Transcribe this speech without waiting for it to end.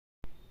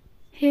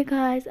Hey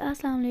guys,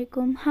 assalamu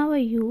alaikum. How are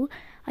you?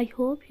 I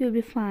hope you'll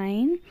be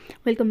fine.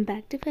 Welcome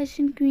back to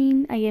Fashion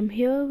Queen. I am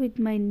here with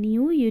my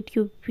new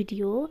YouTube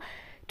video.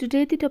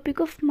 Today the topic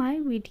of my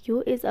video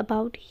is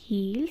about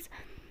heels,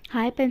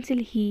 high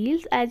pencil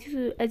heels. As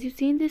you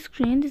see in the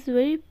screen, this is a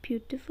very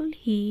beautiful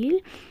heel.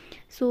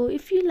 So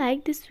if you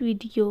like this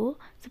video,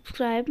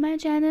 subscribe my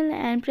channel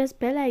and press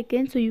bell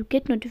icon so you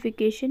get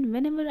notification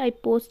whenever I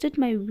posted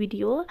my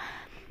video,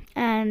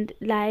 and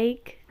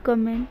like,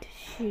 comment,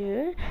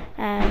 share,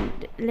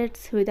 and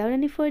without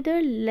any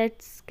further,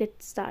 let's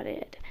get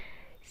started.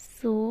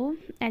 So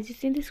as you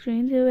see in the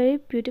screen, they're very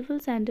beautiful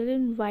sandal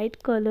in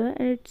white color,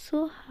 and it's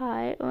so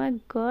high. Oh my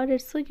god,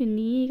 it's so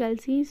unique. I'll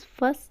see his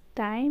first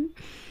time.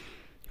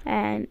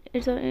 And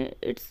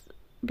it's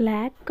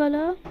black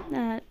color,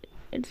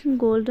 it's in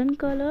golden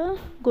color,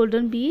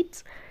 golden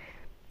beads.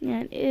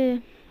 And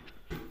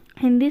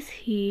in this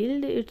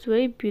heel, it's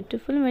very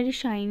beautiful, very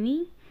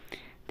shiny.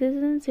 This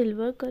is in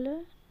silver color,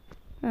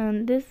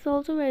 and this is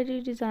also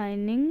very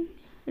designing.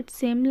 It's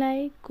same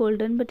like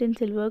golden but in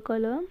silver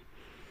color.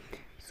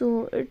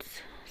 So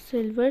it's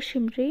silver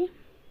shimmery,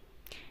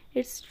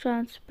 it's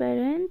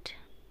transparent,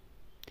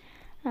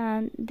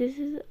 and this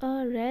is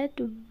a red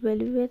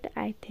velvet.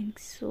 I think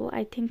so.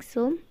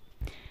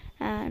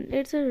 And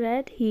it's a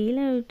red heel,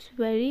 and it's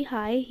very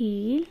high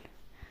heel,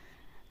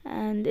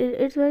 and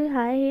it's very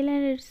high heel,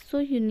 and it's so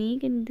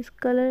unique. And this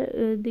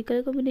color, the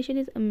color combination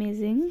is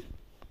amazing,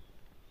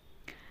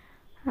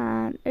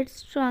 and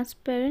it's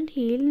transparent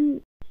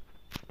heel.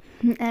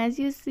 As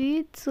you see,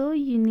 it's so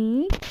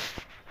unique.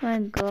 Oh my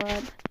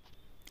god.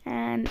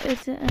 And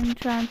it's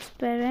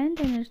transparent,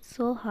 and it's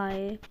so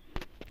high,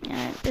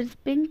 and it's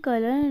pink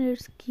color, and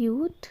it's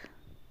cute.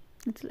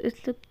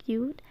 It's so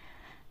cute.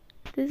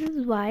 This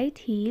is white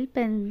heel,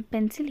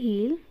 pencil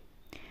heel.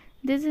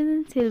 This is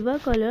in silver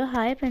color,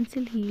 high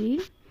pencil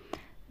heel.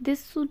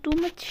 This so too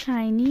much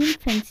shiny and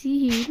fancy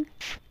heel.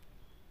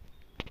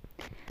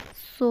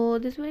 So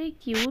this is very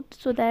cute.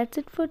 So that's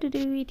it for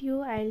today's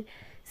video. I'll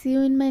see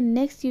you in my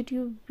next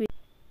YouTube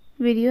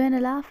video, and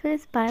Allah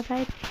Hafiz. Bye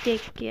bye,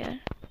 take care.